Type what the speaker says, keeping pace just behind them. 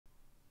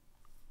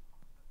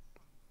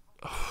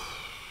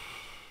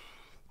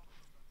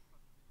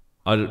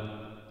I don't...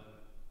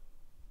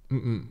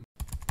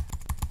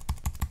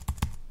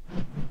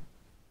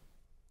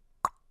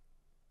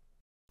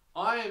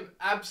 I am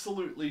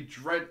absolutely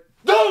dread...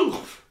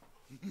 No!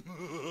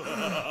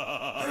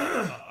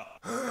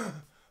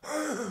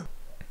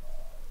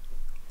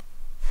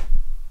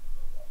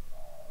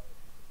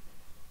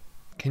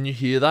 Can you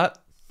hear that?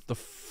 The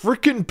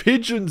frickin'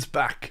 pigeon's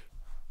back.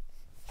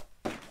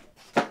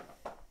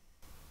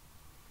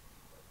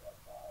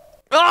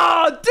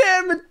 Ah,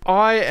 damn it!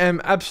 I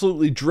am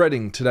absolutely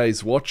dreading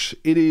today's watch.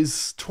 It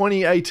is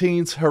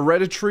 2018's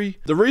Hereditary.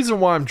 The reason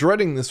why I'm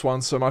dreading this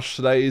one so much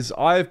today is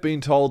I've been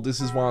told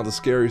this is one of the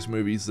scariest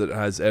movies that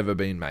has ever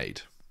been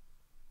made.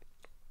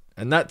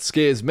 And that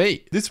scares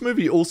me. This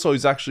movie also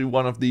is actually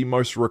one of the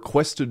most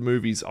requested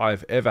movies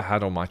I've ever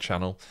had on my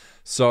channel.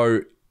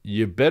 So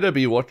you better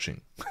be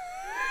watching.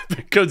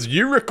 Because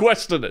you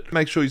requested it.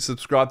 Make sure you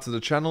subscribe to the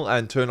channel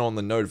and turn on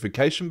the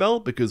notification bell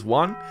because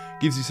 1,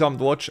 gives you something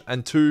to watch,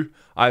 and 2,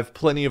 I have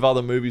plenty of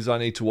other movies I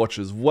need to watch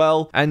as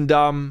well. And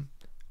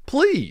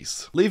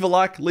please leave a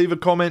like, leave a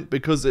comment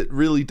because it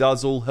really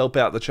does all help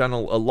out the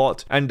channel a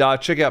lot. And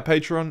check out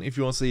Patreon if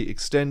you want to see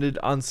extended,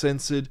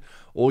 uncensored,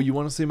 or you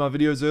want to see my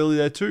videos early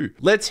there too.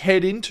 Let's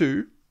head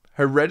into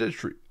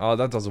Hereditary. Oh,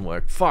 that doesn't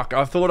work. Fuck,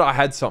 I thought I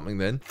had something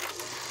then.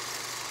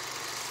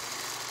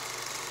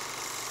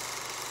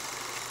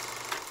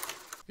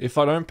 If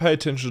I don't pay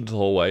attention to the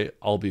hallway,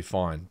 I'll be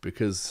fine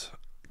because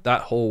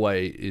that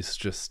hallway is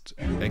just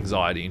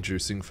anxiety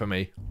inducing for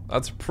me.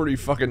 That's a pretty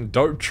fucking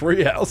dope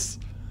treehouse.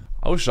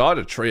 I wish I had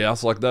a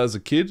treehouse like that as a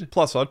kid.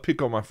 Plus, I'd pick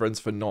on my friends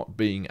for not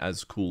being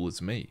as cool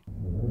as me.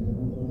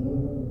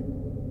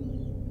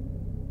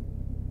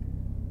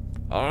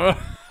 I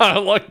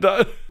don't like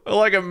that.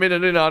 Like a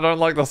minute in, I don't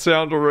like the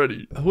sound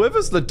already.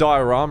 Whoever's the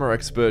diorama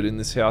expert in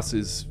this house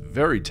is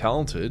very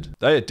talented.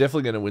 They are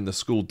definitely going to win the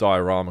school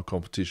diorama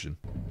competition.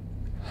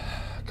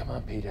 Come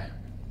on, Peter.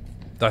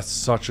 That's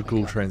such a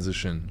cool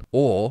transition.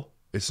 Or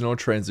it's not a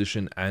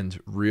transition and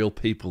real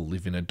people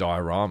live in a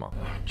diorama.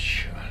 Oh,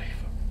 Charlie,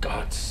 for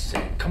God's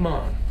sake, come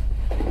on.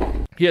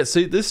 Yeah,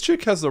 see, this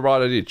chick has the right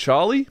idea.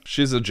 Charlie,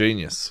 she's a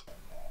genius.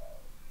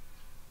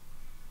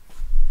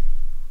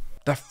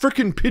 That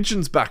frickin'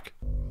 pigeon's back.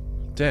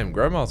 Damn,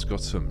 Grandma's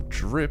got some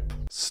drip.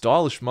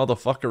 Stylish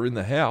motherfucker in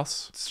the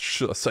house.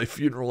 Should I say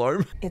funeral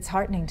home? It's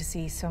heartening to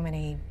see so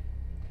many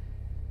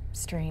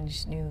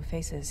strange new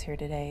faces here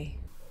today.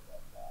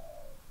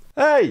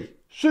 Hey!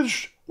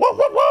 Shush! Whoa,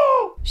 whoa,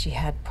 whoa! She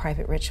had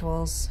private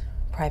rituals,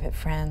 private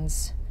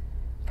friends,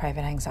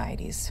 private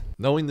anxieties.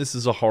 Knowing this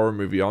is a horror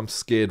movie, I'm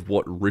scared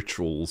what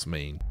rituals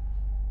mean.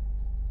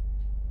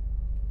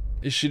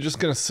 Is she just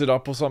gonna sit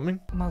up or something?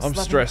 Most I'm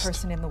loving stressed.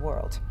 person in the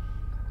world.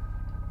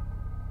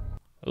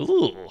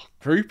 Ugh,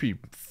 creepy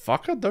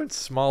fucker, don't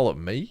smile at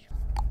me.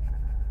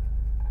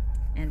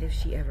 And if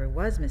she ever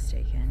was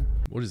mistaken...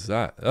 What is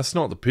that? That's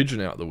not the pigeon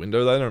out the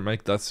window, they don't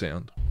make that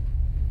sound.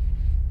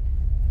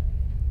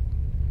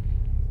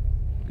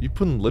 You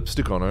putting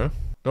lipstick on her?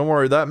 Don't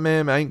worry, that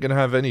ma'am ain't gonna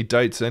have any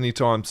dates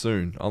anytime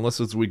soon,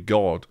 unless it's with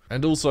God.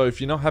 And also, if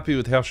you're not happy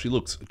with how she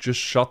looks, just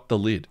shut the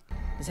lid.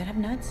 Does that have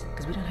nuts?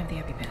 Because we don't have the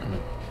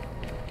EpiPen.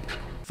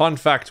 Fun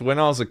fact, when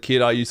I was a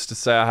kid, I used to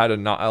say I had a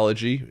nut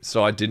allergy,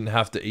 so I didn't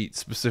have to eat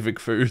specific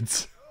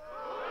foods.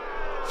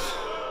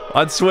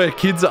 I'd swear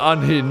kids are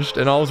unhinged,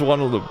 and I was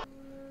one of them.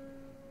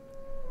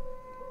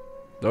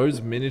 Those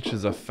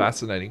miniatures are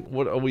fascinating.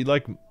 What, are we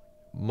like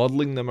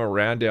modeling them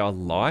around our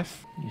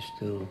life? You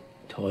still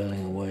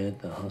toiling away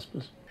at the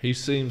hospice? He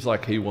seems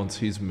like he wants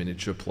his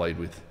miniature played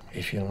with.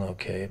 You feeling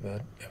okay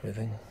about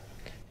everything?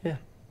 Yeah.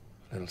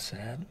 A little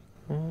sad?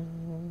 Okay,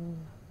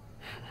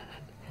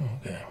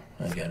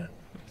 I get it.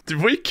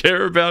 Did we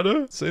care about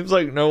her? Seems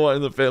like no one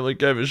in the family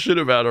gave a shit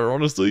about her,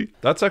 honestly.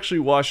 That's actually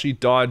why she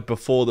died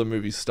before the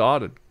movie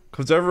started.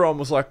 Because everyone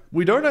was like,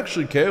 we don't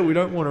actually care, we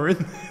don't want her in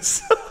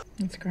this.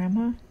 It's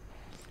Grandma?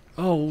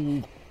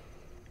 Oh.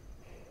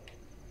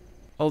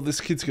 Oh,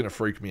 this kid's gonna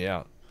freak me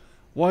out.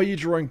 Why are you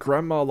drawing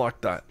Grandma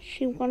like that?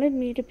 She wanted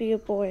me to be a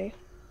boy.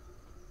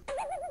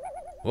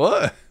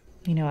 What?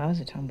 You know, I was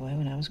a tomboy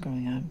when I was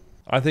growing up.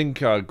 I think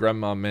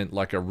Grandma meant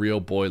like a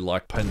real boy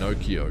like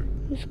Pinocchio.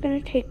 Who's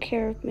gonna take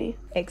care of me?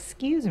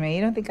 Excuse me,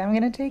 you don't think I'm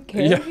gonna take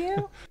care of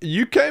you?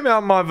 You came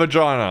out my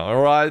vagina,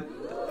 alright?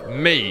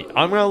 Me.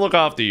 I'm gonna look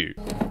after you.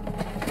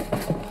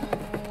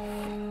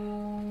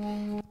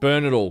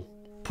 Burn it all.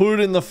 Put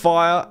it in the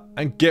fire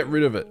and get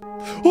rid of it.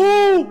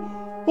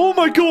 Oh! Oh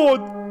my god!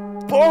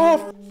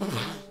 Oh!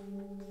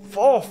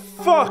 Oh,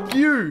 fuck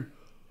you!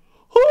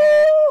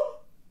 Oh!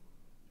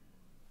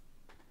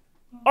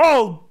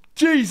 Oh,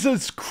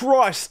 Jesus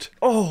Christ!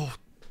 Oh,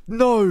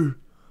 no.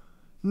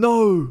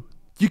 No.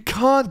 You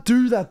can't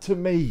do that to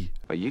me.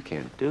 But you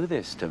can't do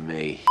this to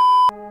me.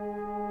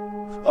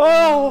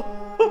 Oh!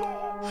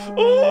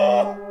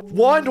 Oh!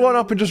 Wind one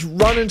up and just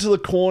run into the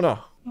corner.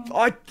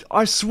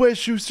 I swear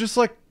she was just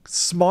like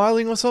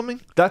smiling or something.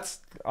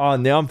 That's... Oh,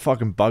 now I'm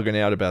fucking bugging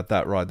out about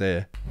that right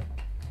there.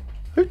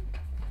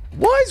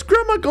 Why has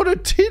Grandma got a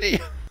titty?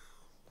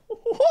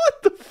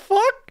 What the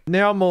fuck?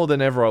 Now more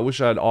than ever, I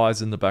wish I had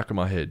eyes in the back of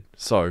my head.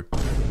 So,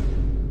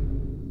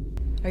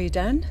 Are you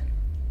done?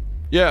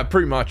 Yeah,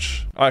 pretty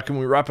much. Alright, can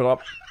we wrap it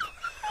up?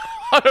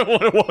 I don't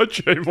want to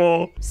watch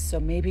anymore. So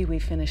maybe we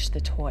finish the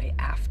toy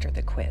after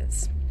the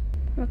quiz.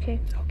 Okay.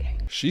 Okay.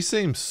 She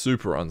seems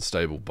super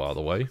unstable, by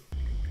the way.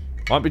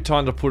 Might be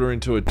time to put her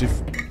into a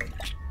different...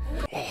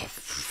 Oh,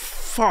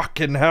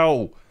 fucking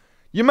hell.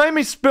 You made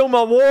me spill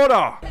my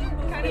water.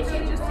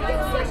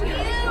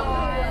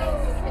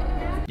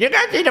 You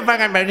guys need a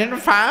fucking minute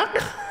of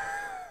fuck?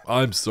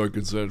 I'm so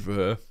concerned for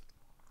her.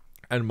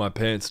 And my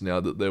pants now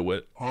that they're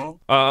wet. Huh?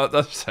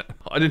 That's...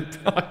 I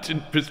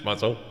didn't piss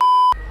myself.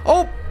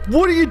 Oh,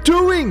 what are you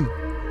doing?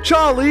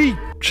 Charlie!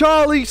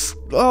 Charlie!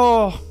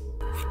 Oh.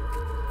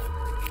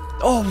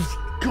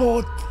 Oh,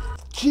 God.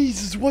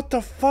 Jesus, what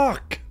the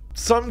fuck?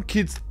 Some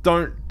kids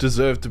don't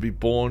deserve to be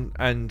born,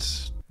 and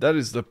that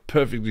is the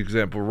perfect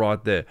example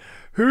right there.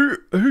 Who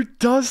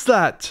does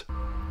that?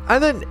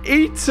 And then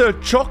eats her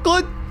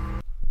chocolate?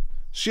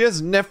 She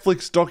has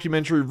Netflix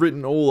documentary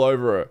written all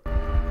over her.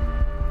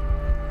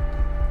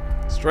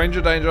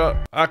 Stranger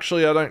danger.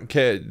 Actually, I don't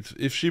care.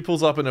 If she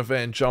pulls up in a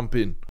van, jump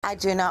in. I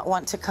do not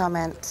want to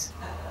comment.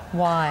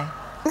 Why?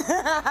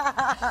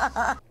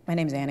 My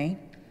name's Annie.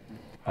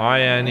 Hi,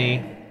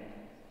 Annie.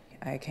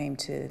 I came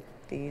to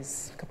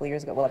these a couple of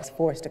years ago. Well, I was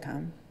forced to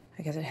come.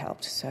 I guess it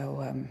helped.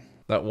 So,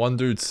 That one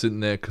dude's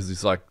sitting there because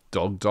his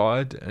dog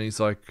died, and he's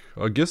like,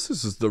 I guess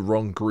this is the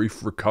wrong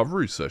grief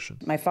recovery session.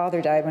 my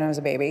father died when I was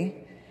a baby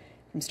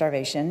from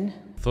starvation.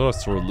 I thought I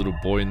saw a little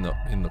boy in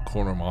the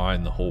corner of my eye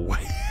in the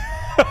hallway.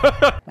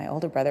 My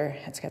older brother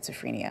had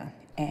schizophrenia,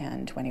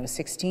 and when he was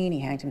 16, he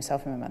hanged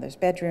himself in my mother's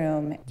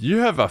bedroom. You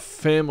have a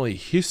family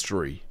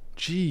history.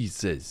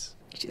 Jesus.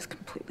 He's just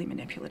completely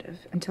manipulative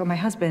until my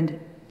husband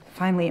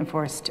finally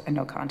enforced a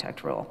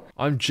no-contact rule.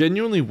 I'm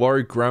genuinely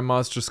worried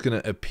Grandma's just going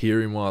to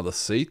appear in one of the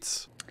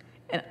seats.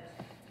 And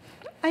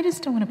I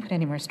just don't want to put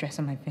any more stress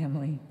on my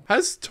family.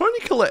 Has Toni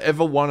Collette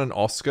ever won an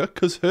Oscar?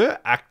 Because her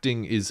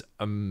acting is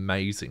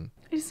amazing.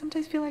 I just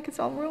sometimes feel like it's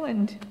all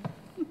ruined.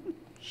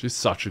 She's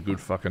such a good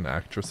fucking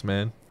actress,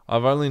 man.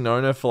 I've only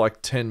known her for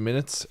 10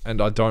 minutes,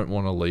 and I don't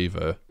want to leave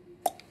her.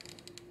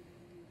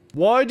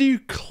 Why do you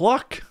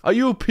cluck? Are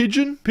you a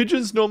pigeon?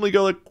 Pigeons normally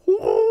go like,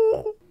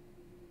 whoo.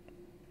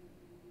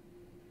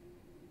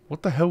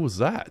 What the hell was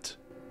that?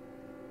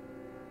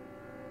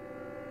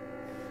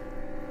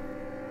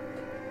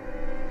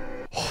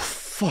 Oh,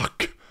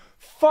 fuck.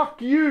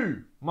 Fuck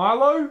you,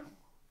 Milo.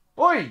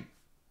 Oi.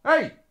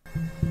 Hey.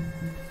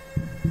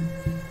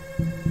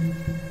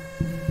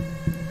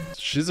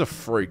 She's a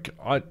freak.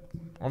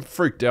 I'm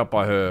freaked out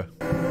by her.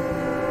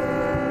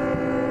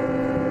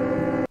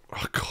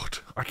 Oh, God.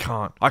 I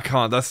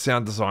can't. That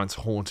sound design's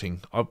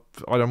haunting. I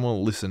don't want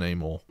to listen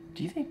anymore.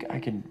 Do you think I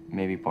could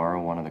maybe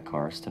borrow one of the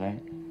cars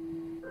tonight?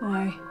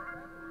 Why?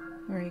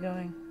 Where are you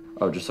going?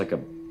 Oh, just like a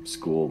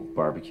school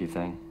barbecue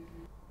thing.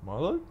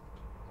 Milo?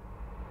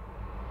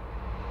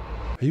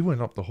 He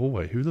went up the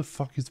hallway. Who the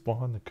fuck is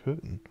behind the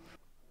curtain?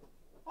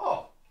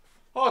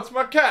 Oh, it's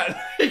my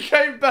cat. He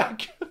came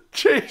back.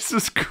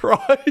 Jesus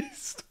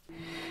Christ.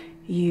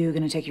 You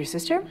gonna take your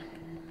sister?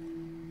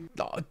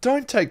 Oh,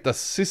 don't take the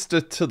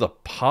sister to the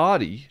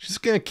party. She's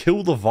gonna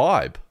kill the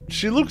vibe.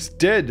 She looks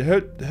dead.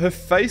 Her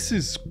face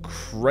is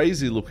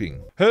crazy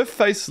looking. Her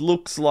face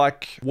looks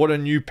like what a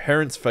new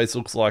parent's face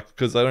looks like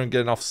because they don't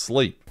get enough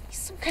sleep. You're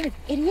some kind of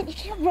idiot. You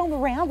can't roam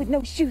around with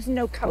no shoes and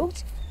no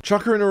coat.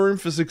 Chuck her in a room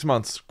for 6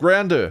 months.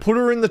 Ground her. Put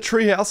her in the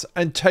treehouse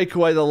and take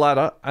away the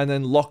ladder and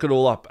then lock it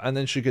all up and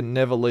then she can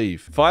never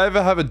leave. If I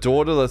ever have a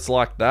daughter that's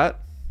like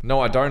that... No,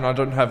 I don't. I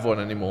don't have one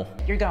anymore.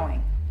 You're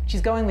going. She's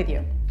going with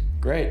you.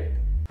 Great.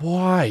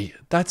 Why?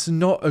 That's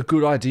not a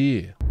good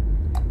idea.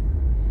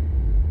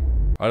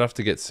 I'd have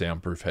to get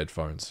soundproof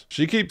headphones.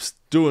 She keeps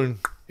doing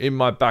in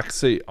my back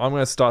seat. I'm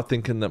going to start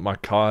thinking that my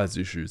car has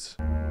issues.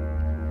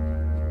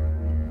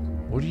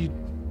 What are you...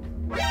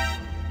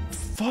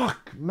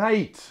 Fuck,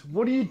 mate.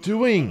 What are you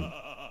doing?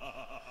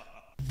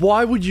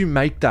 Why would you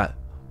make that?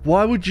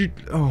 Why would you...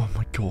 Oh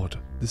my God.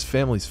 This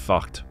family's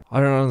fucked.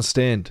 I don't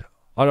understand.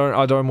 I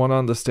don't want to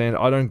understand.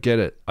 I don't get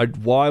it.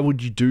 Why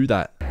would you do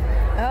that?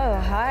 Oh,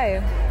 hi.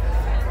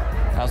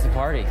 How's the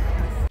party?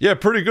 Yeah,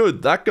 pretty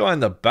good. That guy in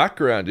the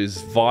background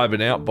is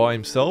vibing out by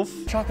himself.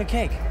 Chocolate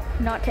cake.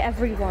 Not to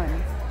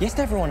everyone. Yes,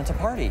 to everyone. It's a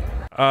party.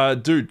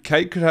 Dude,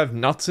 cake could have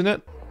nuts in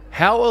it.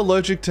 How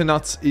allergic to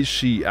nuts is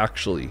she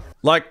actually?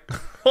 Like,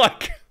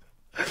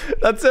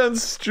 that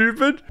sounds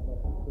stupid.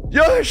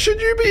 Yo, should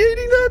you be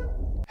eating that?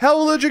 How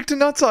allergic to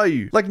nuts are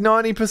you? Like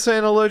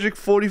 90% allergic,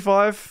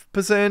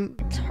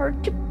 45%? It's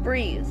hard to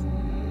breathe.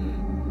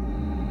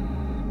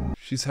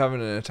 She's having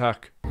an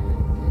attack.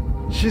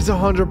 She's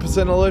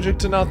 100% allergic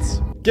to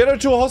nuts. Get her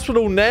to a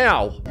hospital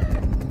now.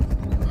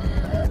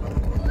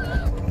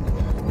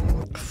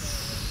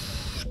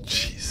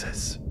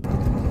 Jesus.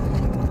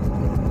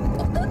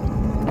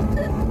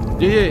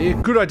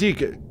 Yeah, good idea.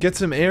 Get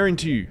some air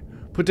into you.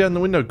 Put down the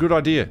window, good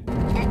idea.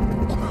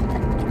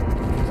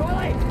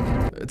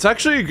 It's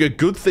actually a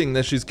good thing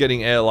that she's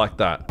getting air like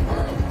that.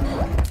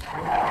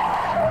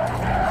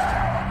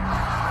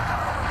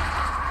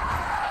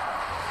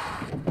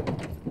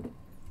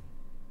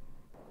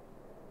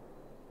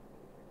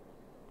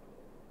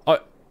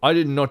 I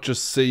did not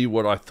just see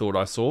what I thought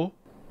I saw.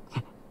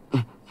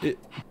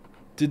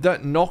 Did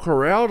that knock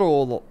her out,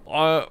 or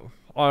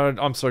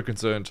I'm so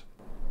concerned.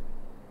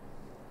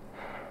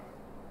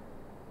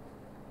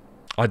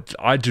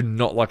 I do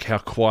not like how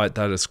quiet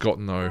that has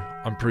gotten though.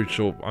 I'm pretty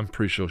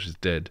sure she's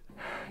dead.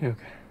 You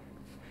okay?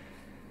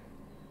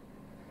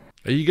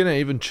 Are you gonna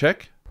even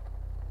check?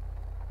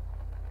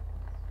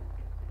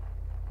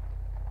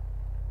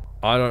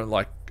 I don't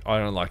like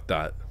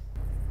that.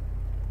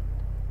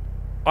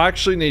 I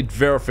actually need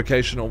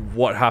verification on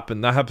what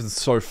happened. That happened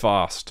so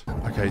fast.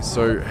 Okay,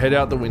 so head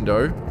out the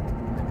window.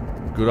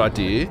 Good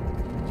idea.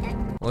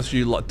 Unless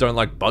you don't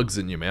like bugs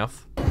in your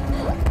mouth.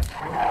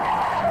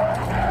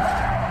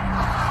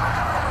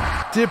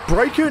 Did it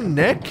break her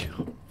neck?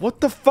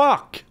 What the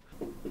fuck?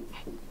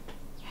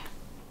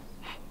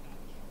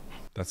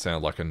 That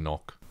sounded like a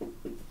knock.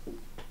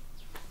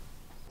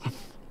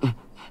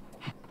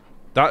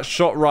 That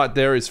shot right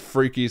there is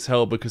freaky as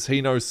hell because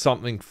he knows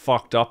something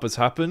fucked up has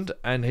happened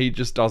and he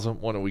just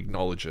doesn't want to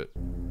acknowledge it.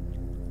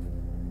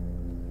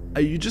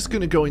 Are you just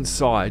gonna go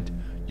inside?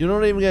 You're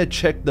not even gonna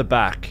check the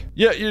back.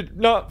 Yeah,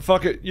 no,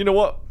 fuck it. You know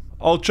what?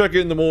 I'll check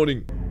it in the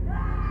morning.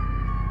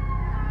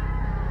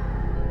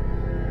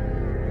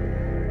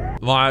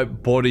 My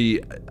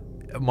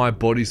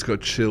body's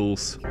got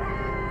chills.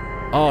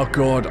 Oh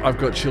god, I've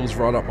got chills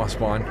right up my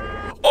spine.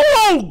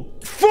 Oh,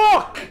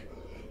 fuck!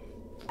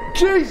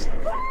 Jeez!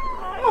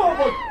 Oh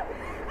my...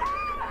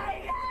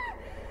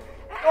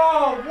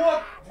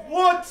 Oh,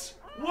 what?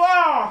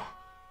 Wow!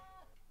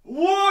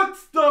 What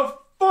the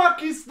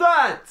fuck is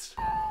that?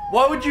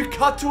 Why would you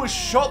cut to a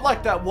shot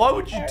like that? Why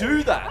would you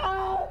do that?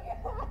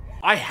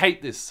 I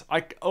hate this.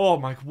 Oh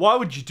my, why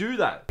would you do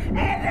that?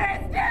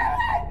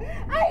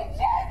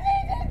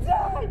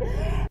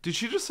 Did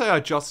she just say I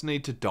just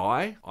need to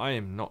die? I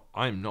am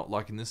not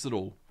liking this at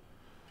all.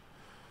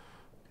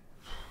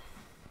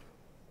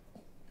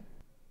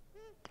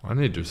 I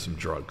need to do some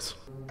drugs.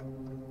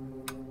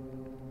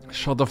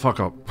 Shut the fuck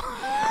up.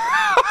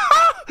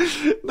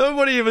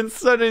 Nobody even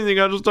said anything.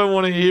 I just don't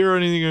want to hear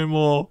anything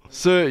anymore.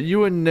 Sir,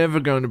 you are never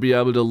going to be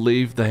able to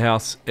leave the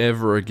house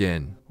ever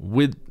again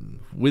with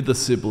a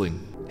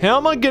sibling. How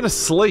am I going to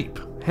sleep?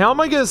 How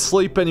am I going to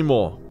sleep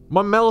anymore?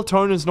 My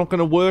melatonin's not going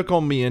to work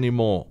on me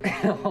anymore.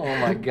 Oh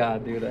my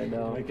god, dude, I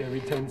know. Like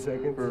every 10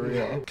 seconds. For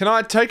real. Can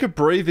I take a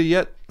breather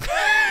yet?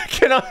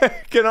 Can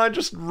I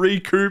just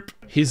recoup?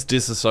 He's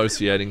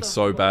disassociating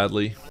so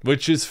badly,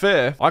 which is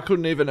fair. I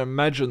couldn't even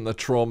imagine the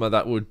trauma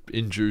that would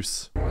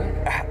induce.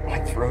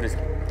 My throat is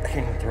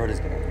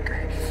gonna be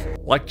great.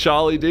 Like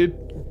Charlie did.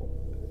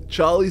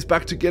 Charlie's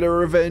back to get her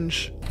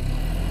revenge.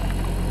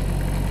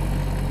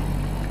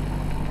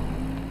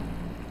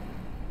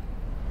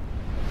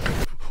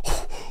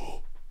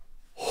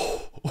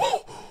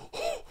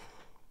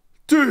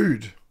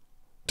 Dude,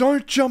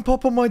 don't jump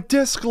up on my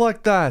desk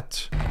like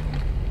that.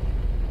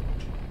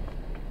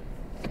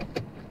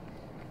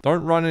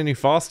 Don't run any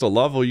faster,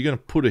 love, or you're gonna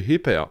put a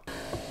hip out.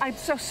 I'm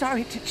so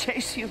sorry to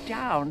chase you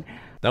down.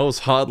 That was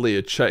hardly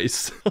a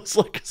chase. It was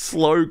like a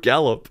slow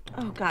gallop.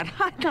 Oh God,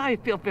 I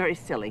feel very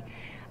silly.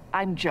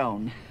 I'm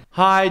Joan.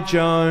 Hi,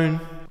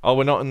 Joan. Oh,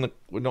 we're not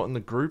in the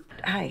group.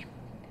 Hi.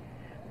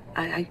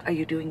 Are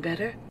you doing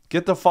better?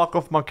 Get the fuck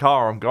off my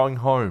car. I'm going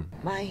home.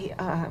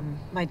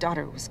 My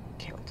daughter was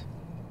killed.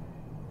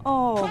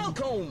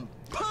 Oh.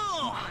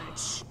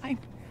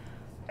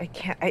 I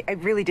can't. I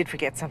really did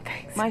forget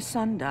something. My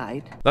son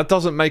died. That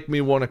doesn't make me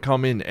want to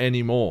come in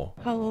anymore.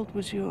 How old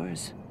was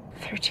yours?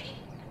 13.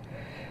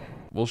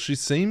 Well, she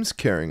seems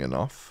caring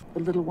enough. The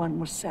little one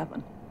was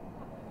 7.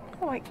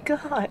 Oh my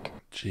God.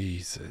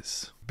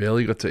 Jesus.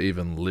 Barely got to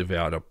even live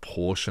out a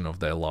portion of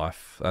their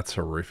life. That's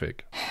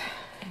horrific.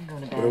 I'm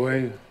going to bed. Where were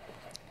you?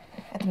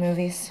 At the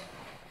movies.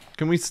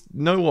 Can we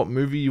know what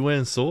movie you went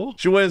and saw?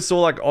 She went and saw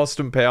like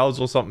Austin Powers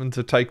or something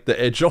to take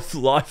the edge off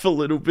life a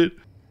little bit.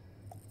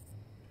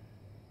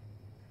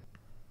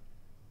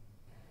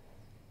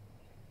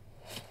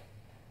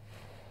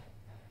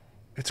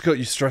 It's got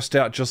you stressed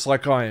out just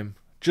like I am.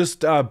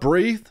 Just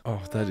breathe.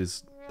 Oh, that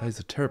is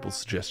a terrible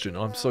suggestion.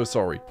 I'm so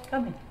sorry.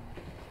 Come in.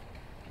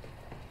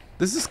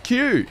 This is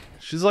cute.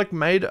 She's like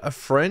made a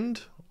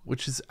friend,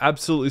 which is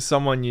absolutely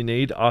someone you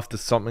need after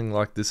something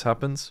like this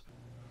happens.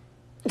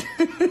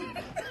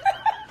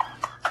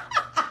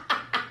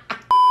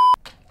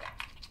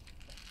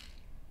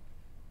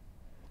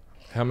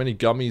 How many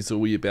gummies are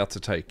we about to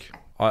take?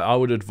 I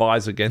would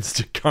advise against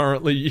it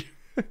currently.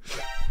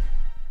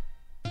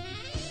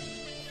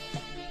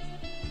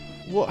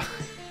 What?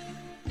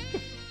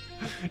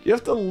 You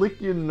have to lick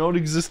your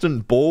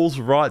non-existent balls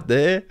right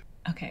there?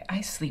 Okay, I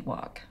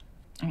sleepwalk.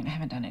 I mean, I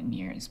haven't done it in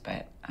years,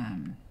 but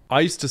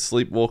I used to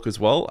sleepwalk as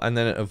well, and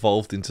then it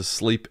evolved into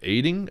sleep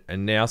eating,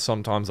 and now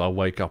sometimes I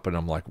wake up and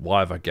I'm like, why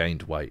have I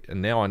gained weight?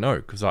 And now I know,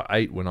 because I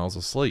ate when I was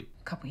asleep.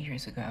 a couple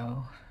years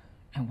ago,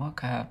 I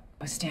woke up,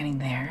 was standing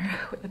there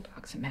with a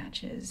box of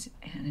matches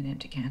and an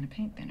empty can of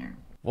paint thinner.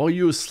 While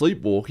you were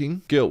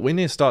sleepwalking, girl, we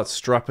need to start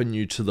strapping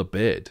you to the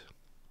bed.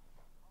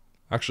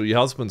 Actually, your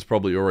husband's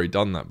probably already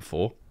done that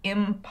before.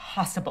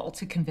 Impossible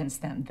to convince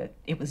them that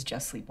it was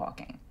just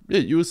sleepwalking. Yeah,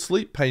 you were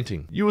sleep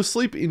painting. You were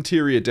sleep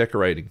interior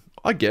decorating.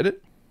 I get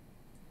it.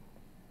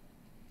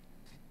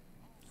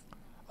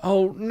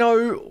 Oh,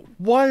 no.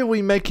 Why are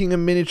we making a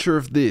miniature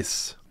of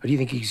this? How do you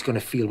think he's gonna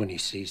feel when he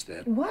sees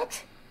that?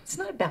 What? It's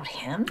not about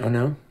him. Oh,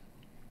 no?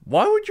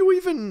 Why would you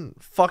even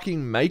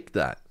fucking make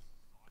that?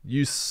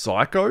 You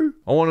psycho?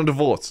 I want a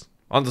divorce.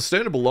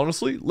 Understandable,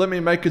 honestly. Let me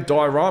make a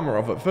diorama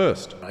of it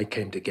first. I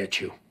came to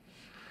get you.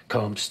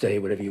 Come, stay,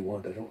 whatever you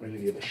want. I don't really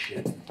give a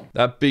shit.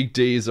 That big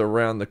D is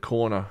around the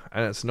corner,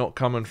 and it's not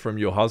coming from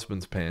your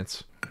husband's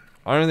pants.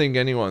 I don't think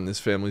anyone in this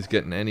family's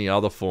getting any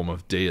other form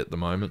of D at the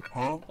moment.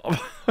 Huh?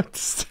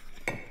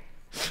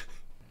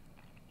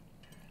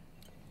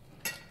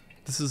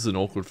 This is an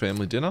awkward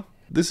family dinner.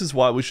 This is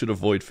why we should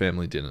avoid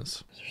family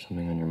dinners. Is there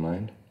something on your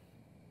mind?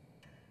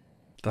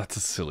 That's a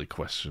silly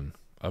question.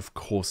 Of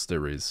course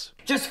there is.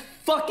 Just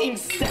fucking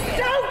say it.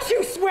 Don't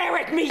you swear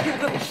at me, you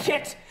little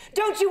shit!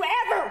 Don't you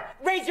ever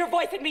raise your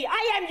voice at me!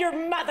 I am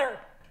your mother!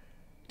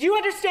 Do you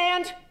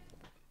understand?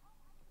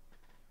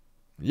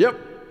 Yep.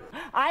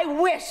 I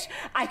wish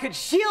I could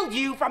shield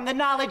you from the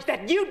knowledge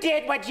that you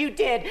did what you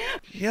did.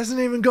 He hasn't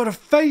even got a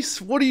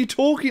face. What are you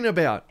talking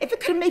about? If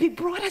it could have maybe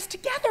brought us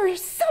together or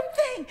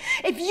something.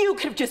 If you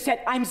could have just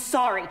said, I'm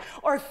sorry,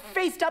 or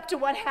faced up to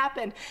what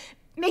happened.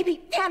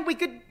 Maybe then we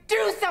could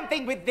do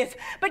something with this,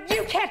 but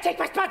you can't take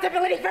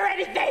responsibility for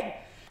anything!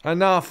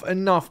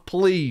 Enough,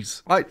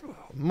 please.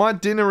 My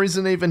dinner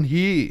isn't even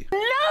here.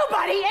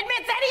 Nobody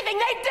admits anything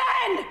they've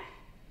done!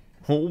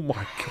 Oh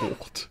my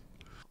god.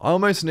 I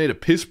almost need a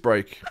piss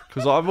break,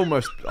 because I've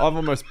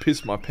almost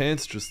pissed my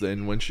pants just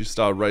then when she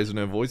started raising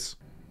her voice.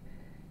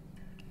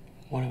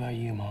 What about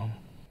you, Mom?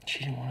 She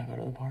didn't want to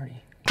go to the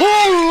party.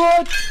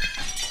 Alright!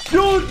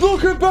 You're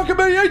looking back at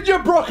me, eat your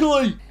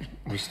broccoli!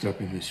 We're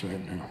stopping this right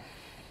now.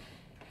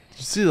 Did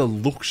you see the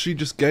look she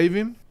just gave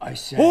him? I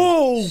said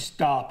oh!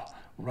 Stop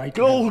right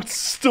now. Oh,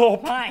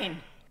 stop! Fine.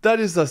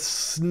 That is a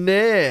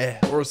snare,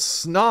 or a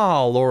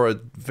snarl, or a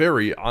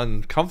very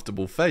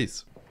uncomfortable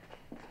face.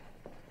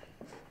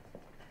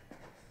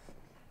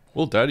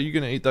 Well, Dad, are you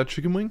going to eat that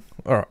chicken wing?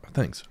 Alright,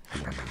 thanks.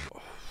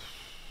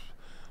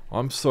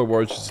 I'm so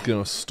worried she's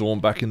going to storm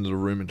back into the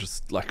room and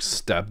just, like,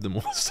 stab them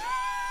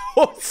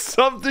or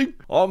something.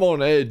 I'm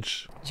on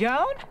edge.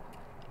 Joan?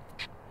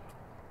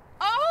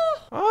 Oh!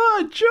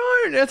 Ah,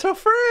 Joan, it's her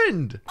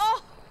friend!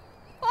 Oh!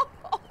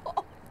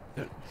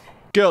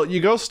 Girl, you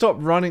gotta stop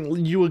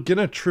running. You were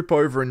gonna trip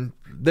over and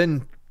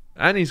then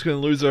Annie's gonna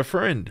lose her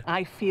friend.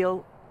 I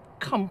feel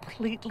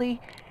completely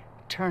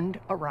turned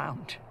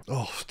around.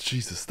 Oh,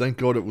 Jesus, thank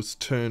God it was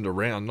turned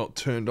around, not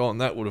turned on.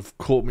 That would have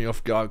caught me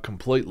off guard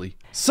completely.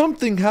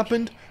 Something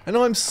happened, and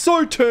I'm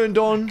so turned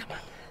on.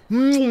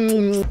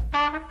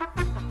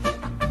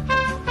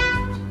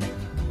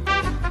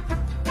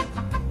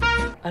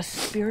 A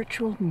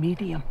spiritual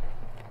medium.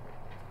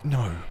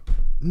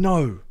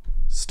 No,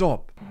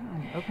 stop.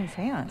 Open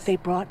seance. They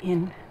brought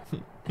in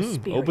the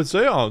spirit Open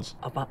seance.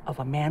 of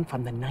a man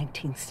from the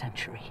 19th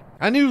century.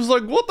 And he was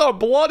like, what the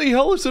bloody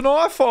hell is an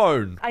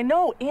iPhone? I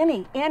know,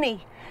 Annie.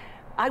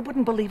 I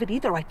wouldn't believe it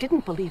either. I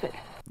didn't believe it.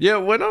 Yeah,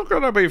 we're not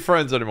gonna be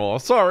friends anymore.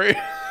 Sorry.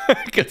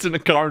 Gets in the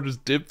car and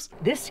just dips.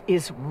 This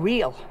is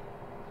real.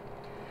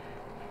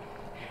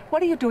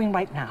 What are you doing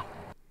right now?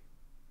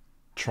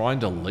 Trying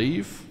to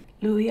leave?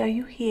 Louis, are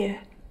you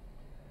here?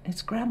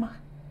 It's Grandma.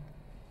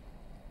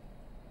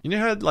 You know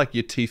how, like,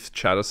 your teeth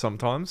chatter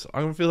sometimes?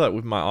 I can feel that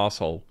with my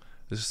asshole.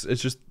 It's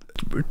just...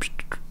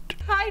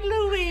 Hi,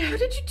 Louis. How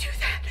did you do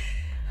that?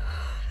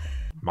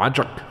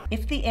 Magic.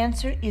 If the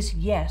answer is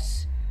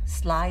yes,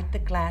 slide the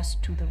glass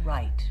to the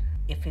right.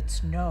 If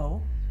it's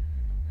no,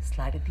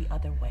 slide it the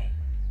other way.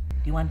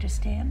 Do you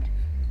understand?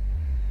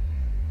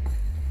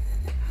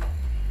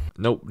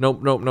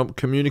 Nope.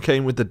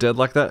 Communicating with the dead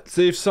like that.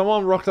 See, if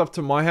someone rocked up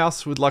to my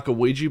house with, like, a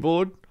Ouija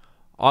board,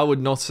 I would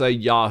not say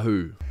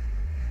Yahoo.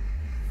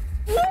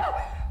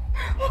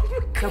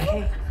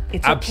 Okay,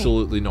 it's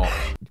Absolutely okay. not.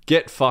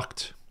 Get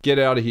fucked. Get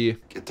out of here.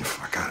 Get the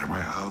fuck out of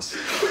my house.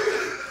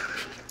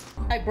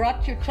 I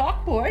brought your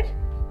chalkboard.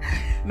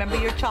 Remember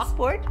your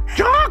chalkboard?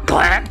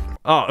 Chocolate!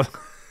 Oh,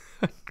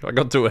 I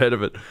got too ahead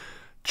of it.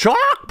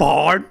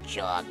 Chalkboard?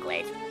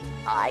 Chocolate.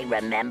 I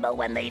remember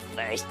when they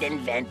first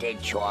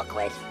invented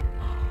chocolate.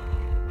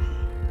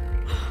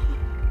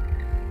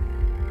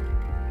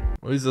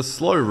 Well, he's a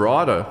slow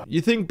rider.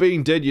 You think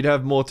being dead you'd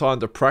have more time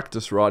to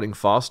practice riding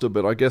faster,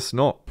 but I guess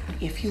not.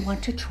 If you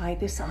want to try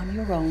this on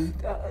your own,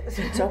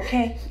 it's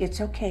okay. It's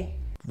okay.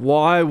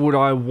 Why would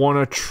I want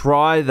to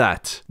try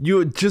that?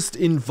 You're just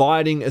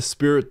inviting a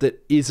spirit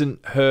that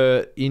isn't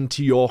her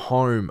into your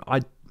home.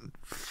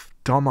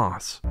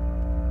 Dumbass.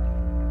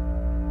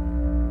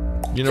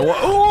 You know what?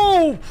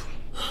 Oh!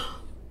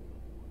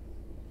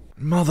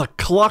 Mother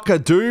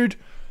clucker, dude.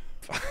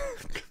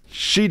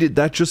 She did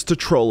that just to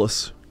troll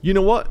us. You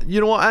know what,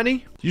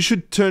 Annie? You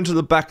should turn to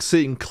the back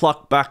seat and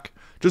cluck back.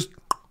 Just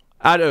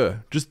at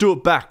her. Just do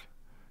it back.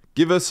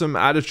 Give her some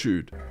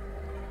attitude.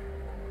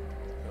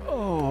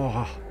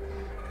 Oh.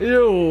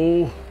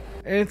 Ew.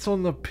 ants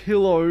on the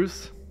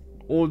pillows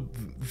or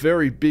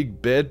very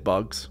big bed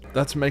bugs.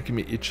 That's making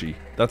me itchy.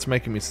 That's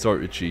making me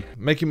so itchy.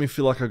 Making me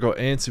feel like I got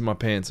ants in my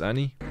pants,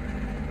 Annie.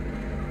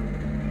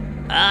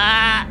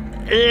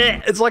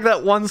 It's like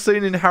that one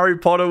scene in Harry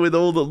Potter with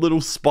all the little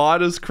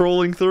spiders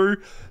crawling through.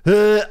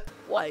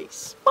 Why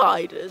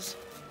spiders?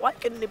 Why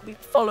couldn't it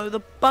follow the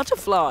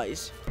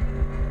butterflies?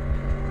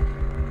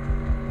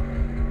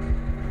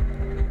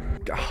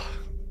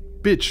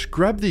 Bitch,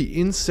 grab the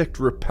insect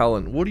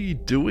repellent. What are you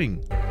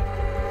doing?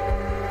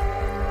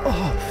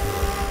 Oh.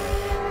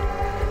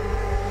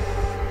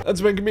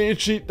 That's making me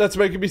itchy. That's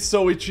making me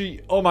so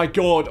itchy. Oh my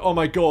god. Oh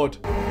my god.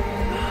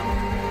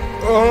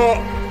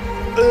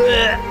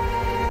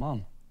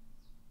 Mom.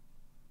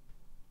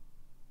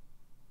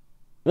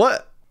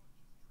 What?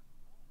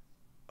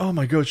 Oh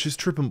my god, she's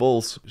tripping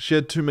balls. She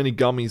had too many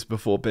gummies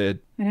before bed.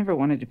 I never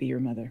wanted to be your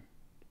mother.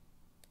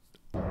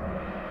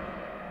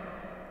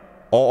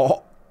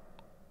 Oh.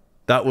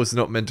 That was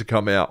not meant to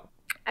come out.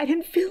 I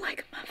didn't feel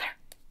like a mother.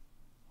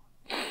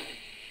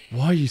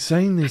 Why are you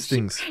saying these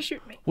things?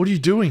 Pressured me. What are you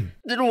doing?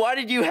 Then why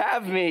did you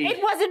have me?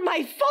 It wasn't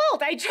my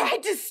fault. I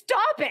tried to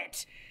stop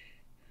it.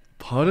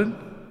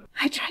 Pardon?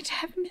 I tried to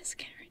have a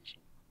miscarriage.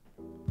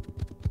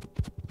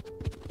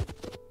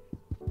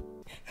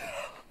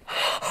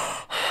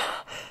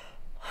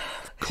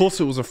 Of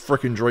course it was a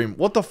freaking dream.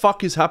 What the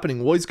fuck is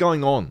happening? What is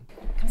going on?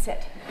 Come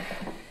sit.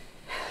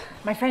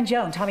 My friend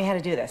Joan taught me how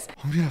to do this.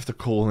 I'm gonna have to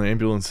call an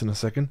ambulance in a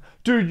second.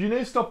 Dude, you need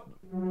to stop.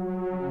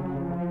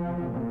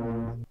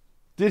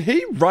 Did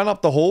he run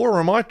up the hall or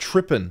am I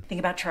tripping? Think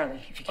about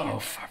Charlie, if you can. Oh,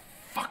 for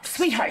fuck's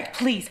Sweetheart, sake.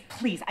 please,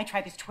 please. I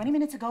tried this 20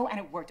 minutes ago and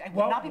it worked. I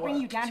would not be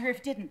bringing you down here if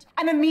it didn't.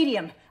 I'm a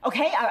medium,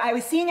 okay? I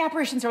was seeing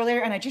apparitions earlier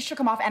and I just shook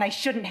them off and I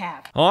shouldn't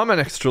have. I'm an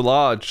extra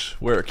large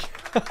where it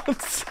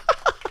counts.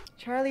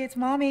 Charlie, it's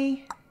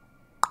Mommy.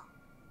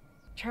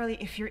 Charlie,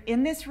 if you're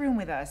in this room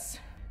with us,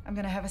 I'm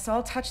gonna have us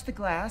all touch the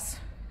glass.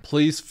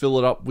 Please fill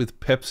it up with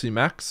Pepsi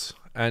Max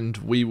and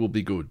we will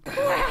be good.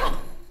 Wow.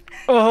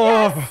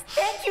 Oh. Yes.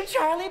 Thank you,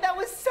 Charlie. That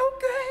was so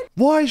good.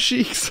 Why is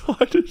she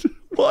excited?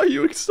 Why are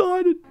you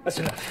excited? That's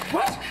enough.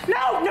 What?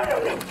 No.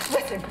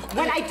 Listen,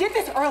 when I did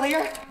this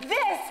earlier,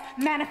 this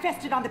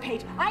manifested on the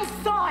page. I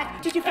saw it.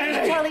 Did you finish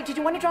it, Charlie? Did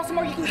you want to draw some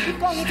more? You can keep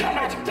going.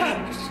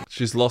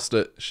 She's lost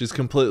it. She's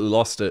completely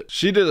lost it.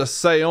 She did a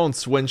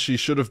seance when she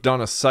should have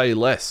done a say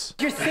less.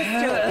 Your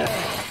sister.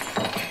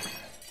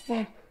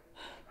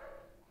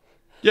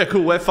 Yeah,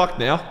 cool. We're fucked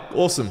now.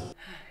 Awesome.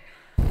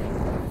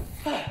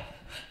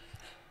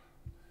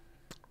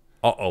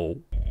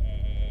 Uh-oh.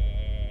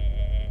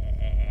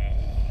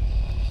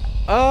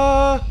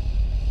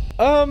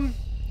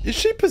 Is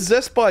she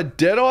possessed by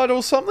Deadite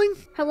or something?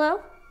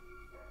 Hello?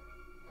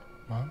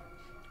 Mom?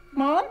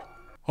 Mom?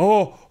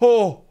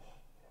 Oh.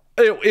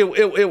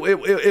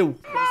 Ew.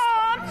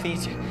 Mom!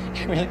 Please, you're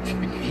really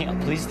freaking me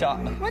out. Please stop.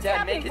 What's Dad,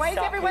 happening? make it Why is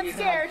stop, everyone please.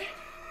 scared?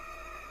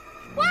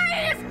 Why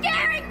are you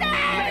scaring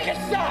them? Make it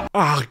stop!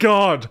 Oh,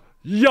 God.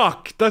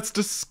 Yuck. That's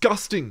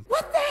disgusting.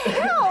 What the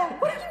hell?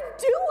 What are you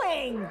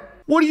doing?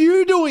 What are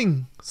you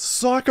doing?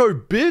 Psycho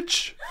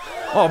bitch.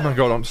 Oh my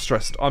god, I'm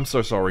stressed. I'm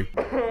so sorry.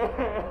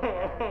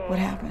 What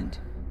happened?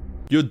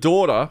 Your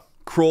daughter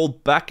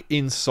crawled back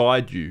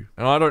inside you,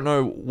 and I don't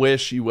know where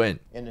she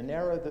went. In an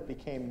era that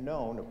became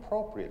known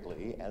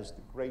appropriately as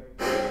the Great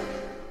Purge,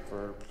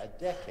 for a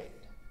decade,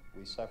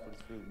 we suffered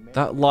through many...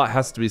 That light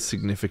has to be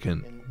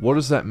significant. What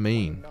does that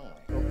mean?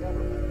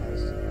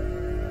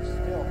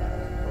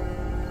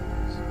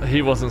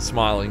 He wasn't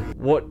smiling.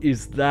 What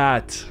is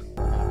that?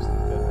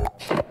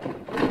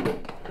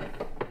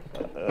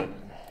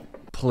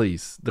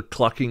 Please, the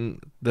clucking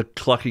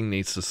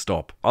needs to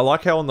stop. I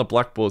like how on the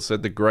blackboard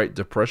said the Great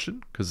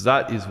Depression, because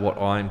that is what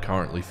I'm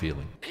currently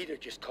feeling. Peter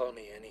just called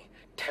me, Annie.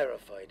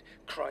 Terrified,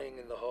 crying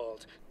in the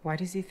halls. Why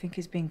does he think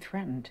he's being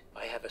threatened?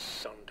 I have a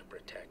son to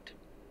protect.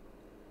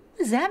 What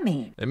does that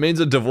mean? It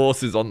means a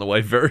divorce is on the way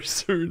very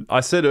soon.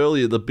 I said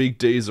earlier the big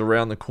D is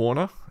around the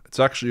corner. It's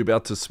actually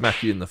about to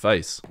smack you in the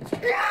face.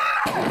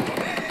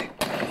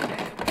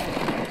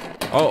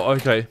 Oh,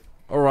 okay.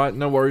 Alright,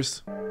 no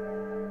worries.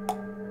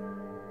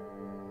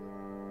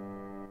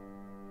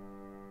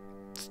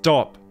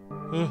 Stop.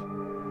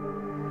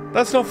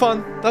 That's not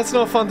fun. That's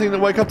not a fun thing to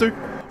wake up to.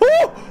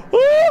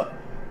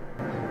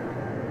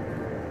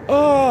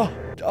 Oh,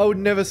 I would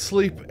never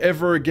sleep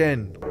ever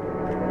again.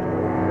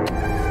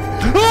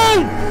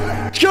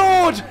 Oh!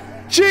 God!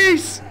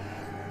 Jeez!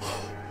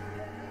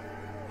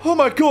 Oh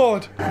my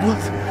god!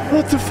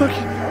 What the fuck?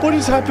 What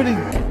is happening?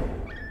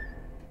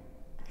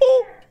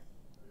 Oh!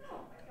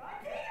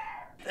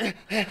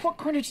 What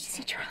corner did you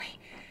see, Charlie?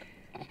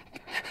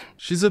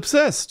 She's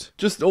obsessed.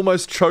 Just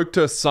almost choked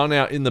her son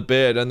out in the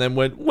bed and then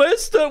went,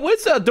 where's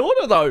our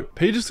daughter though?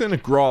 Peter's gonna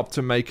grow up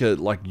to make a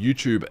like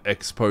YouTube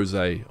expose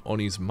on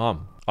his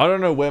mum. I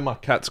don't know where my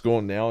cat's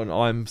gone now and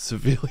I'm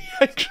severely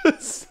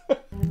anxious.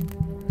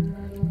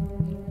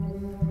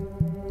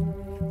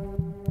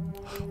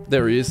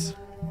 There he is.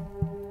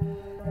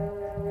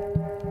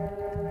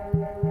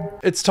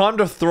 It's time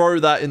to throw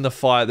that in the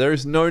fire. There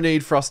is no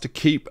need for us to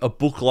keep a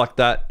book like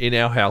that in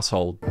our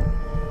household.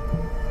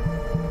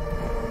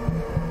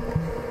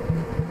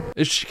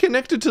 Is she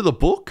connected to the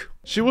book?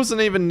 She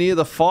wasn't even near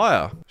the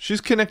fire.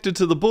 She's connected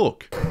to the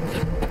book.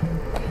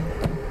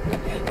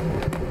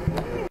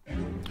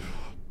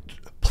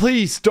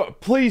 Please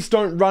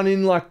don't run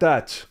in like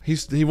that.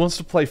 He wants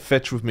to play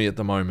fetch with me at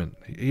the moment.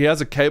 He has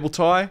a cable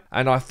tie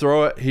and I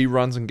throw it, he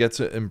runs and gets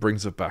it and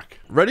brings it back.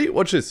 Ready?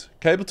 Watch this.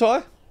 Cable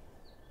tie.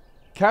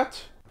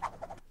 Cat.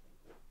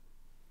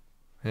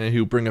 And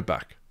he'll bring it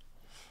back.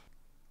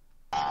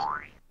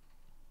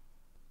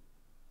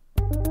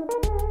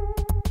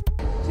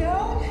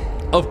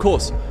 Of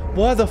course.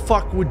 Why the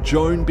fuck would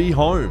Joan be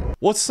home?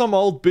 What's some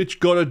old bitch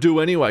gotta do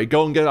anyway?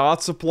 Go and get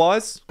art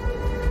supplies?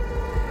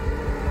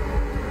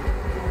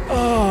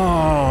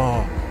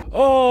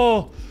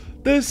 Oh,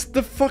 there's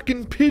the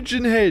fucking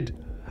pigeon head.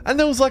 And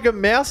there was like a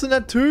mouse in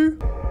that too?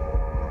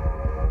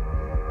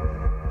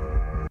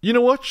 You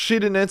know what? She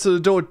didn't answer the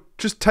door.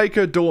 Just take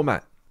her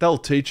doormat. That'll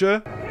teach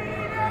her.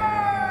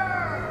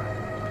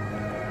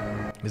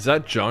 Is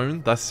that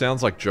Joan? That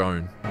sounds like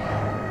Joan.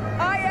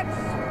 I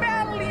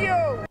expel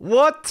you!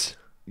 What?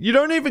 You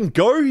don't even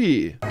go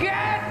here.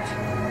 Get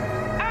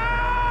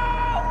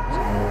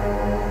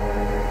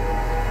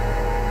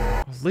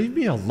Leave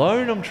me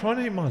alone. I'm trying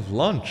to eat my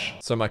lunch.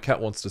 So my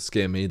cat wants to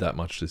scare me that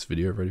much this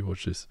video. Ready?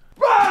 Watch this.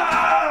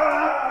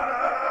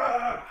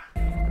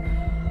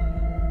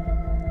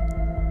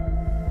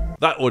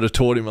 That would have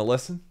taught him a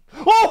lesson.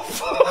 Oh!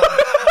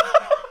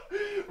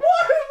 When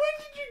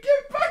did you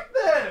get back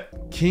there?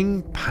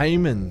 King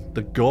Payman,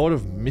 the god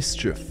of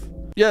mischief.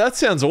 Yeah, that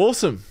sounds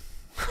awesome.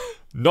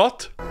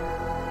 Not.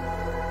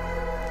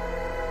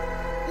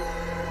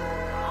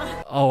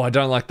 Oh, I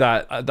don't like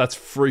that. That's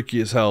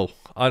freaky as hell.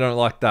 I don't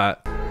like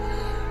that.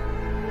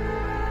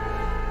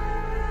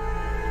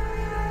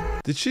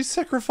 Did she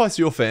sacrifice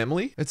your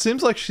family? It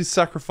seems like she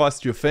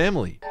sacrificed your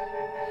family.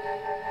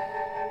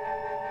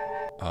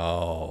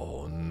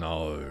 Oh,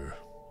 no.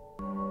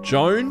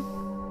 Joan?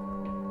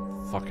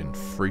 Fucking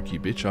freaky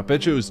bitch. I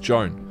bet you it was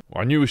Joan.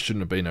 I knew we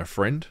shouldn't have been her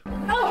friend.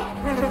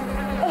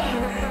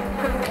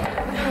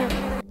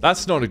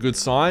 That's not a good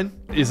sign.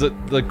 Is it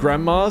the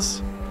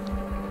grandma's?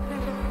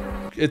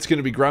 It's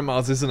gonna be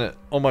grandma's, isn't it?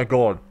 Oh my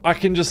god. I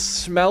can just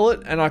smell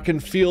it and I can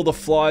feel the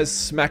flies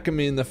smacking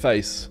me in the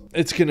face.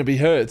 It's gonna be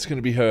her. It's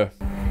gonna be her.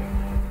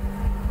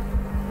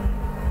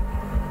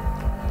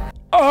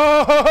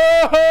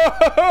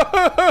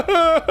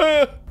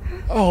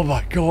 Oh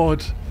my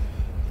god.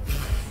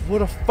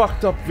 What a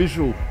fucked up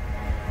visual.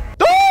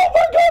 Oh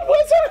my god,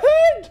 where's her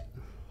head?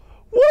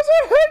 Where's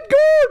her head gone?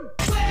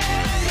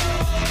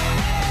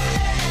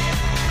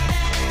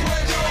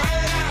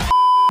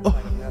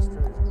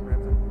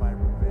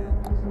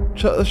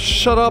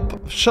 Shut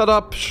up, shut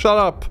up, shut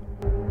up.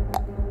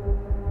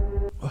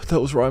 Oh, that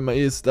was right in my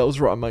ears. That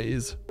was right in my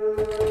ears.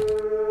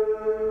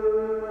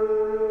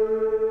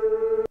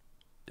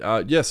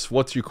 Yes,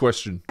 what's your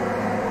question? Can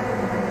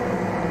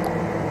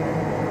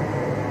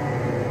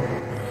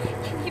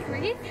you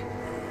breathe?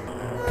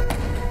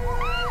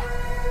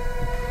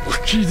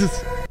 Oh,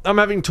 Jesus. I'm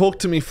having talk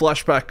to me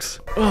flashbacks.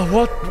 Oh,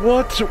 what?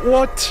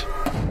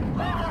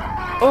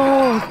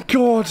 Oh,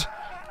 God.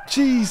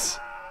 Jeez.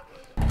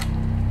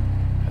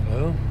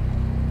 Hello?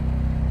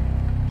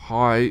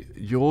 Hi,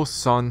 your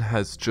son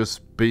has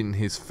just beaten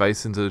his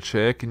face into the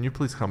chair. Can you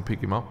please come pick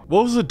him up?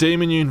 What was the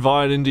demon you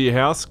invited into your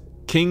house?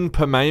 King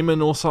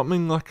Payman or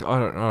something? Like, I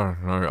don't know.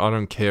 I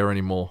don't care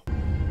anymore.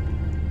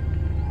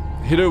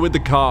 Hit her with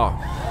the car.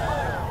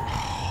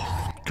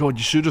 God,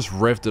 you should have just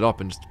revved it up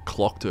and just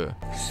clocked her.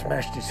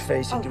 Smashed his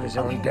face into his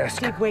own desk.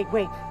 Steve, wait,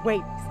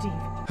 Steve.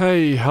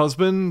 Hey,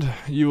 husband,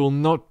 you will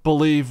not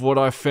believe what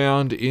I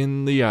found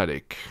in the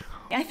attic.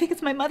 I think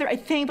it's my mother,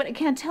 but I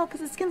can't tell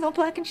because the skin's all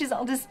black and she's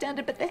all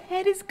distended, but the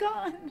head is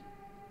gone.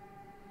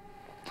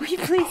 Will you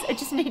please? I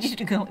just need you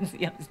to go and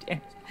see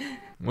upstairs.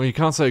 Well, you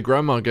can't say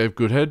grandma gave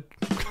good head.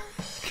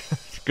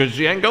 Because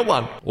she ain't got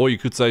one. Or you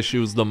could say she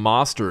was the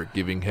master at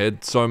giving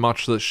head so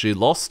much that she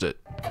lost it.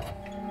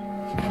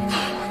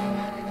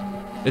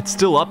 It's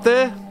still up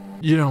there?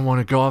 You don't want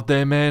to go up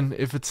there, man.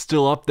 If it's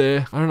still up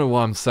there. I don't know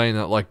why I'm saying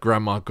that like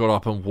grandma got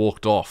up and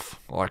walked off.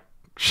 Like...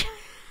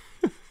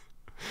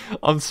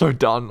 I'm so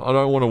done. I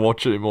don't want to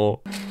watch anymore.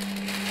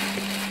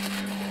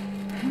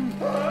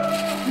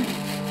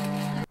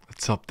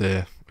 It's up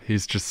there.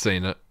 He's just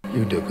seen it.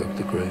 You dug up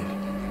the grave.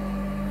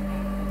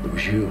 It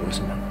was you,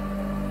 wasn't it?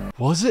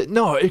 Was it?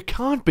 No, it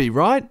can't be,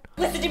 right?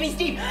 Listen to me,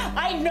 Steve.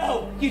 I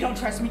know you don't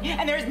trust me,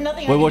 and there's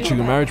nothing We're watching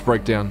a marriage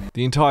breakdown.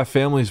 The entire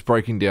family's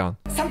breaking down.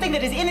 Something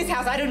that is in this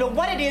house. I don't know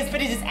what it is, but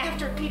it is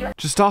after Peter.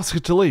 Just ask her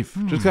to leave.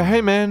 Just go,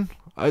 hey man,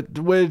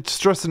 we're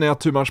stressing out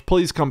too much.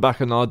 Please come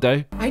back another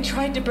day. I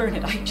tried to burn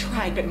it. I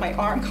tried, but my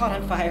arm caught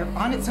on fire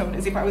on its own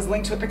as if I was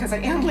linked to it because I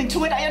am linked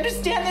to it. I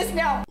understand this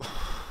now.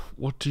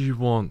 What do you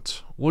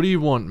want? What do you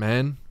want,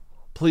 man?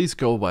 Please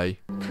go away.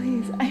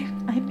 Please,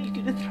 I need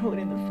you to throw it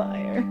in the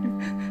fire.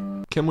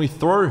 Can we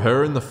throw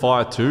her in the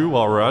fire too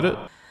while we're at it?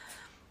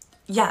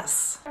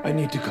 Yes. I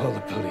need to call the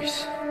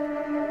police.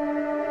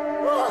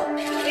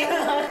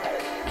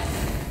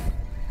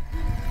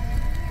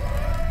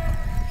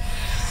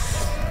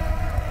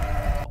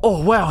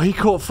 Oh, wow, he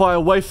caught fire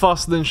way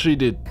faster than she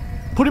did.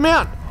 Put him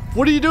out!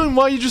 What are you doing?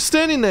 Why are you just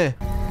standing there?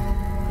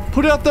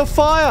 Put out the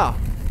fire!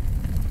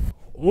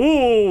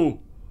 Ooh!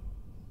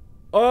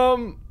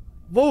 What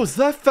was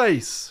that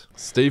face?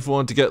 Steve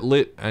wanted to get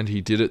lit, and he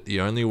did it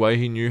the only way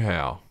he knew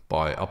how,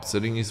 by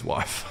upsetting his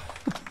wife.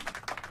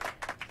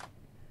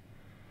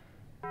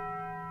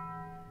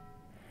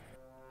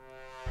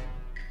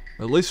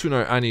 At least we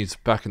know Annie's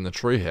back in the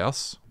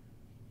treehouse.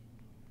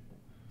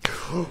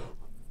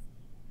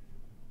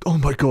 Oh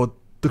my god,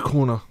 the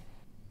corner.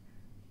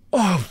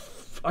 Oh,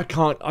 I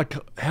can't.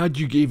 How'd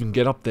you even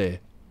get up there?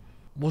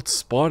 What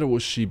spider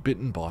was she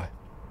bitten by?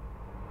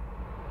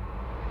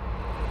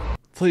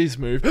 Please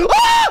move.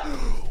 Ah!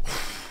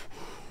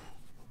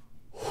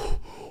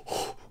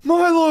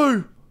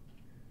 Milo!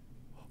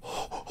 I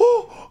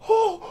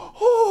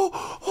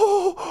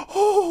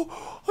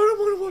don't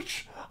want to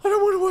watch. I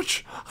don't want to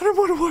watch. I don't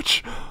want to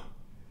watch.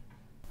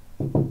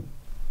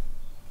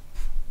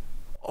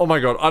 Oh my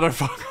god, I don't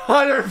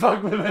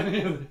fuck with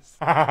any of this.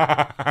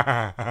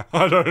 I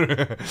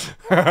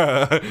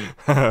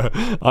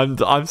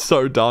don't. I'm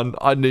so done.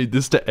 I need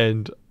this to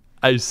end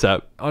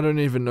ASAP. I don't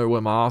even know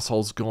where my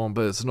asshole's gone,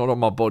 but it's not on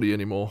my body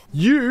anymore.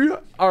 You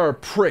are a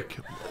prick.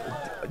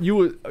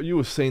 You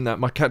were seeing that.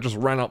 My cat just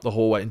ran up the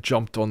hallway and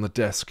jumped on the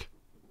desk.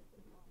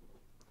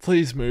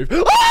 Please move.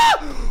 Ah!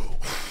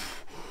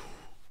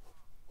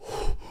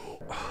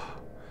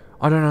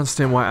 I don't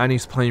understand why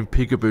Annie's playing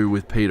peekaboo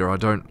with Peter. I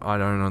don't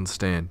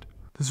understand.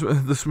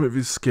 This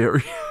movie's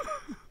scary.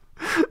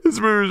 This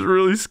movie's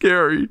really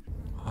scary.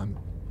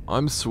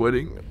 I'm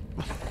sweating.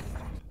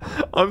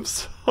 I'm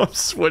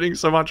sweating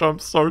so much. I'm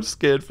so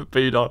scared for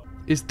Peter.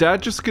 Is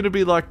Dad just gonna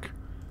be like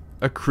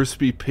a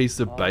crispy piece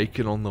of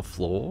bacon on the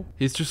floor?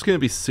 He's just gonna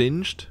be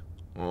singed?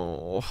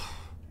 Oh.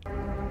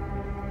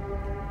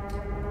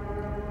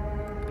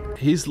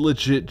 He's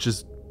legit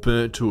just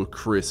burnt to a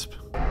crisp.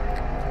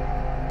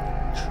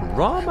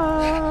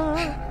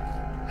 Drama!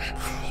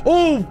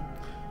 Oh!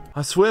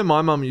 I swear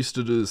my mum used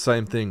to do the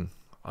same thing.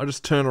 I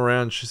just turn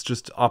around, she's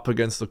just up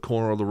against the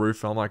corner of the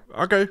roof, and I'm like,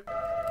 okay.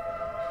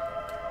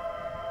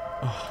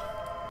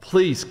 Oh,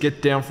 please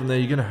get down from there,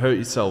 you're gonna hurt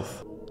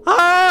yourself.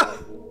 Ah!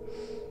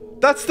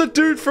 That's the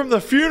dude from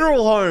the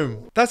funeral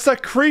home! That's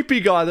that creepy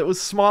guy that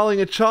was smiling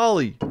at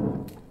Charlie.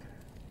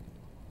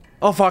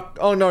 Oh fuck,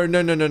 oh no.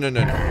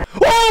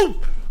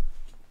 Oh!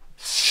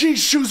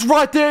 She was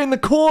right there in the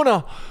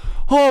corner!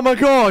 Oh my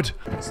god!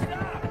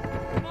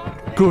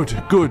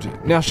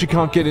 Good. Now she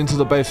can't get into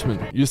the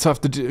basement. You just have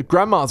to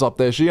Grandma's up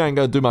there. She ain't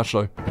gonna do much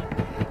though.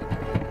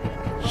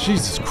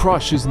 Jesus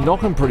Christ, she's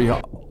knocking pretty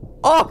hard.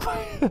 Oh!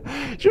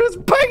 She was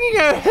banging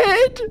her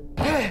head!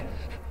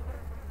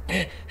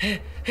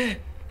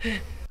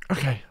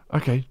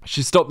 Okay.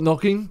 She stopped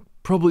knocking.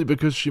 Probably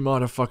because she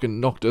might have fucking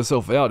knocked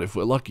herself out if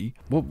we're lucky.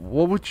 What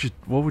would you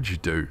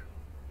do?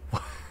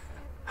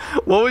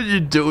 What would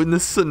you do in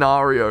this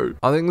scenario?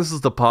 I think this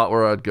is the part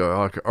where I'd go,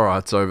 okay,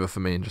 alright, it's over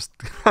for me, and just...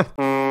 What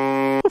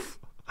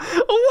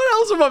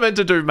else am I meant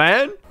to do,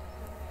 man?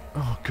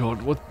 Oh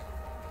god, what?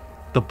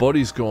 The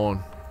body's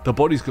gone. The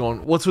body's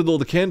gone. What's with all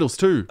the candles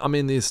too? I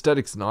mean, the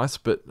aesthetic's nice,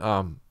 but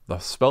the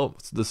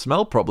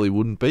smell probably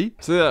wouldn't be.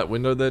 See that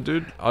window there,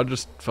 dude? I'd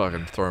just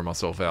fucking throw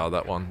myself out of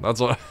that one. That's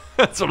what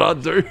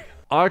I'd do.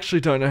 I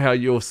actually don't know how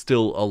you're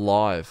still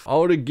alive. I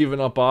would have given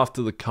up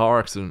after the car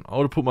accident. I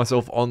would have put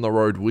myself on the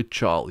road with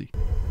Charlie.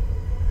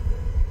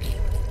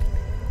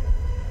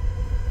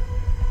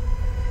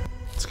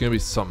 It's gonna be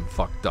something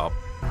fucked up.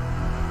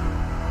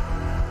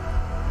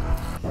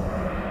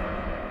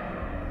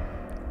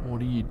 What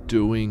are you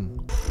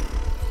doing?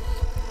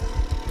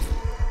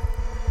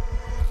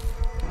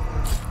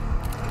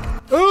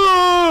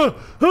 Oh!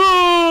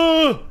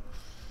 Oh!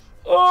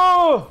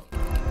 Oh!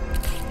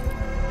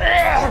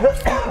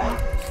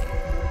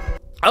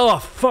 Oh,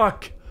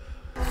 fuck!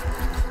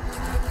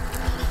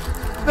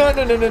 No.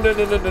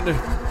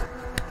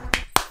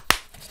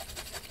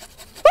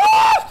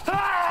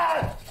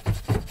 Ah!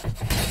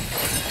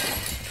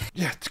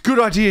 Yeah, it's a good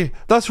idea.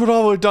 That's what I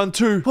would have done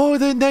too. Oh,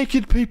 they're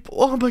naked people.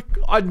 Oh my...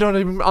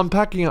 I'm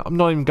packing up. I'm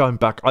not even going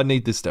back. I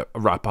need this to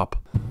wrap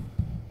up.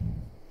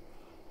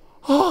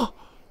 Oh!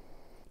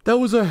 That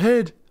was her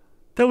head.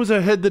 That was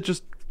her head that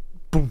just...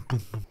 Boom.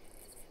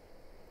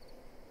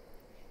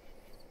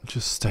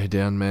 Just stay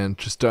down, man.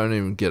 Just don't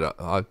even get up.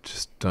 I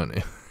just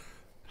don't...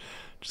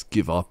 Just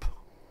give up.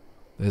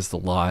 There's the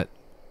light.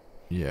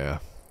 Yeah.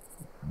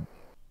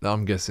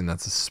 I'm guessing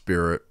that's a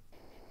spirit.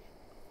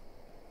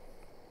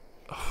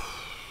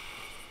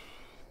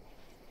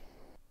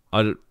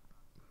 I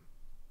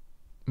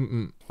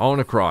want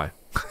to cry.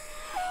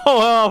 Oh,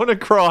 I want to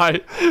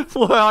cry.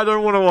 I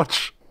don't want to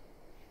watch.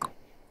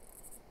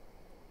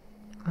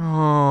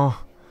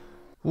 Oh,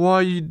 why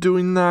are you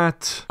doing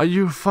that? Are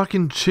you a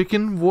fucking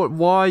chicken?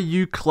 Why are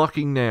you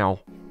clucking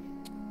now?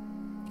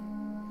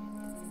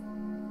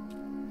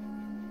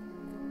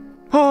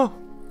 Oh.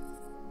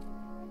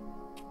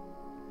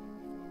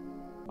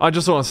 I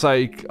just want to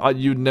say,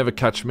 you'd never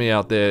catch me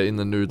out there in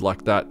the nude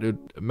like that.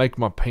 It'd make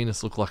my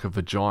penis look like a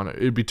vagina.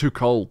 It'd be too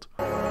cold.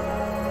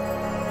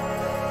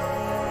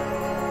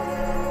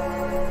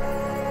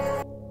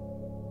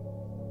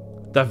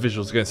 That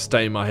visual's gonna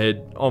stay in my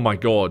head. Oh my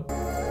god.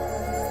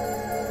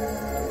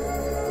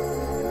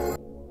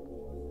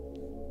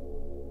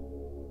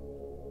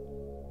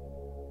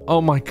 Oh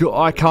my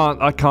god,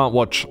 I can't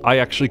watch. I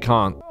actually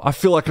can't. I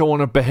feel like I want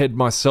to behead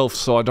myself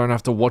so I don't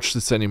have to watch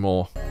this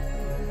anymore.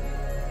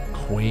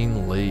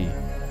 Queen Lee.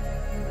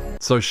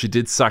 So she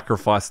did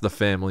sacrifice the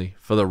family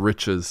for the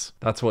riches.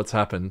 That's what's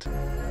happened.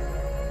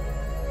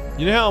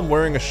 You know how I'm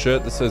wearing a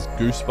shirt that says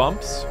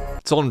Goosebumps?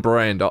 It's on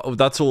brand.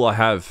 That's all I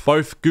have.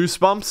 Both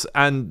Goosebumps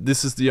and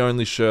this is the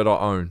only shirt I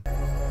own.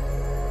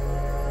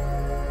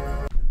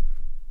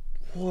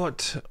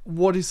 What?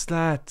 What is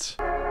that?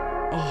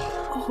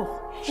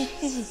 Oh,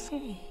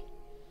 hey.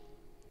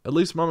 At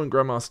least Mum and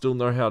Grandma still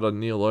know how to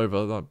kneel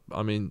over.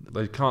 I mean,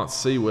 they can't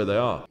see where they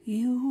are.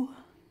 You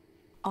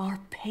are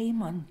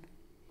Paimon,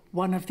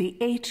 one of the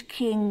 8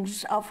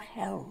 kings of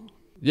hell.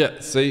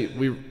 Yeah, see,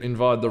 we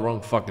invited the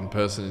wrong fucking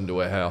person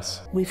into our house.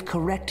 We've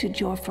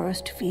corrected your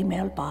first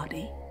female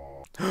body.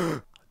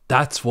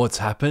 That's what's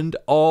happened?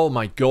 Oh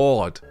my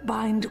god.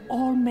 Bind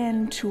all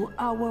men to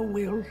our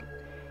will,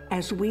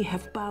 as we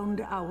have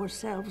bound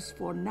ourselves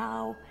for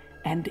now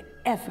and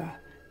ever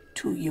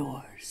to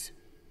yours.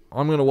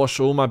 I'm gonna wash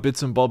all my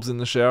bits and bobs in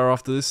the shower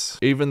after this.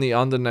 Even the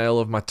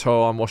undernail of my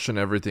toe, I'm washing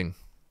everything.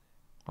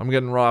 I'm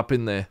getting right up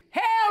in there.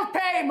 Hail,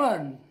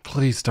 Paimon!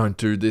 Please don't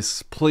do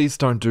this. Please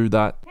don't do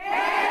that.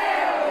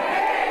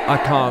 I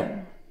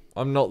can't.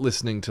 I'm not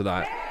listening to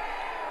that.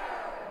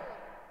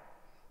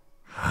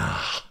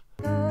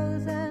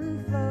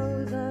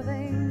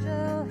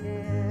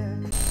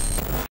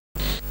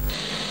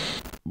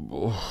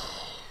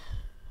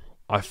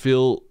 I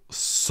feel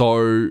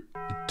so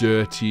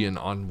dirty and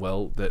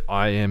unwell that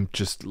I am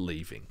just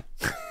leaving.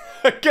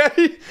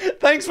 Okay?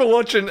 Thanks for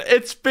watching.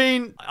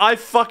 I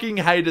fucking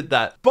hated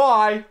that.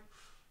 Bye!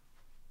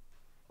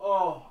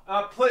 Oh,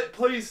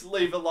 please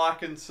leave a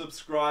like and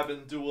subscribe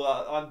and do all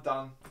that. I'm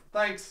done.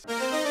 Thanks.